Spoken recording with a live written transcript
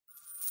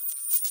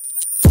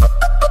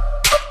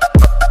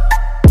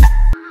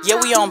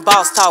Yeah, we on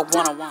Boss Talk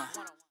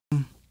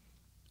 101.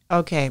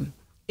 Okay,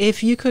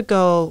 if you could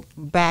go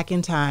back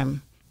in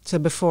time to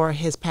before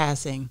his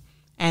passing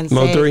and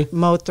say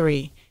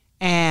Mo3,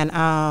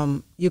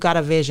 and you got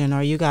a vision,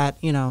 or you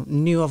got,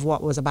 knew of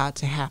what was about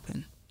to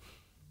happen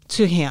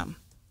to him,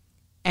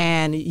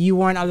 and you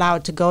weren't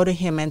allowed to go to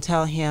him and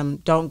tell him,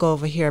 don't go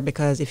over here,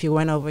 because if you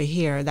went over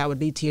here, that would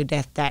lead to your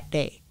death that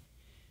day.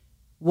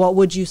 What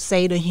would you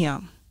say to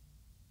him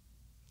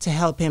to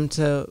help him,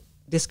 to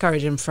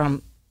discourage him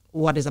from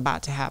what is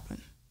about to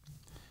happen?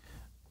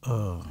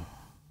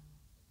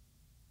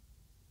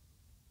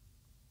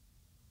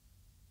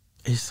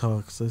 It's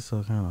so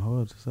kind of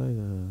hard to say.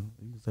 You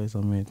can say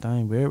so many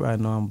things, but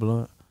everybody know I'm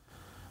blunt.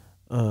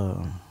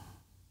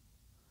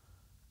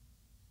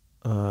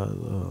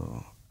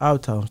 I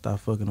would tell him stop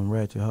fucking them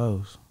ratchet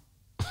hoes.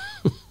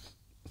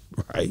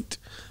 Right,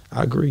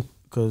 I agree.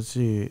 Cause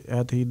shit,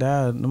 after he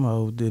died, them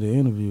hoes did an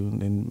interview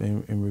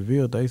and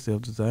revealed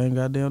themselves the same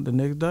goddamn the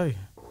next day.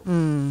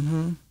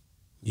 Mm-hmm.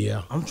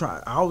 Yeah, I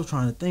was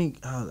trying to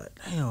think. I was like,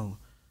 damn,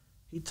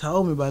 he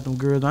told me about them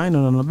girls. I ain't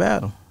know nothing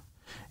about them.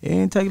 It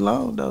didn't take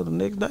long though. The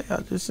next day,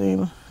 I just seen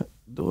her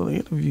doing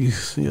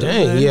interviews. You know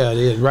dang, yeah, it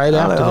is right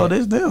after like, oh, that.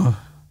 that's them.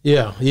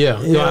 Yeah.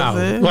 You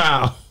know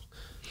Wow.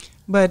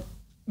 But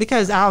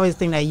because I always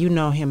think that you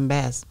know him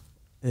best,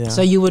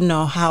 so you would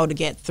know how to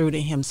get through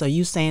to him. So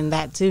you saying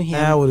that to him,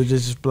 I would have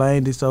just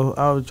explained it. So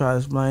I would try to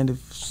explain it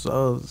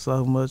so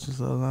much and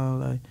so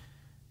long. Like,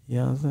 you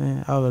know what I'm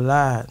saying? I would have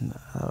lied.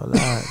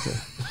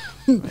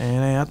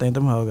 Man, I think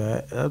them hoes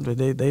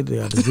they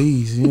got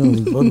disease. You don't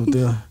even fuck with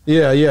them.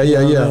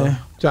 Yeah.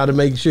 Try to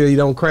make sure you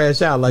don't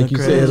crash out like you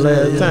said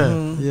last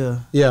time.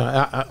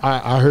 Yeah.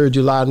 I heard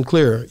you loud and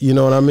clear. You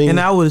know what I mean? And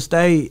I would have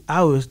stayed.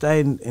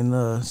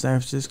 In San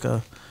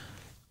Francisco,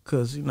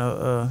 cause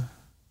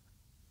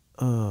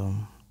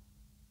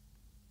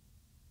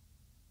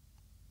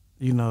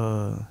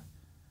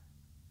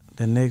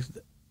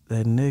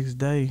that next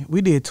day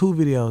we did 2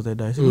 videos that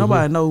day. So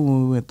nobody know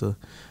when we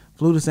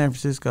flew to San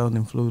Francisco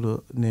and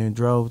then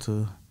drove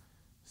to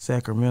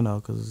Sacramento,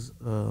 because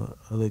a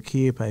little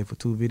kid paid for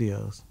 2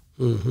 videos.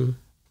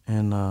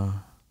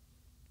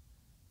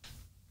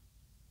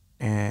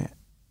 And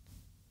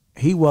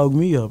he woke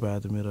me up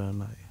out the middle of the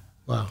night.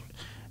 Wow.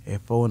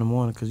 At 4 in the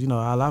morning, because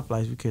all our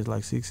flights we catch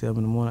like 6, 7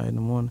 in the morning, 8 in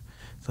the morning.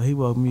 So he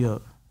woke me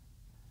up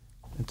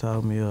and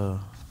told me,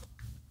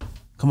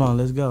 come on,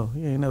 let's go.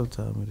 He ain't never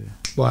told me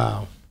that.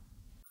 Wow.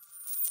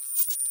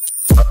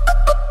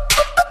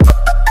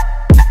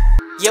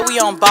 Yeah, we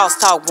on Boss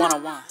Talk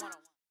 101.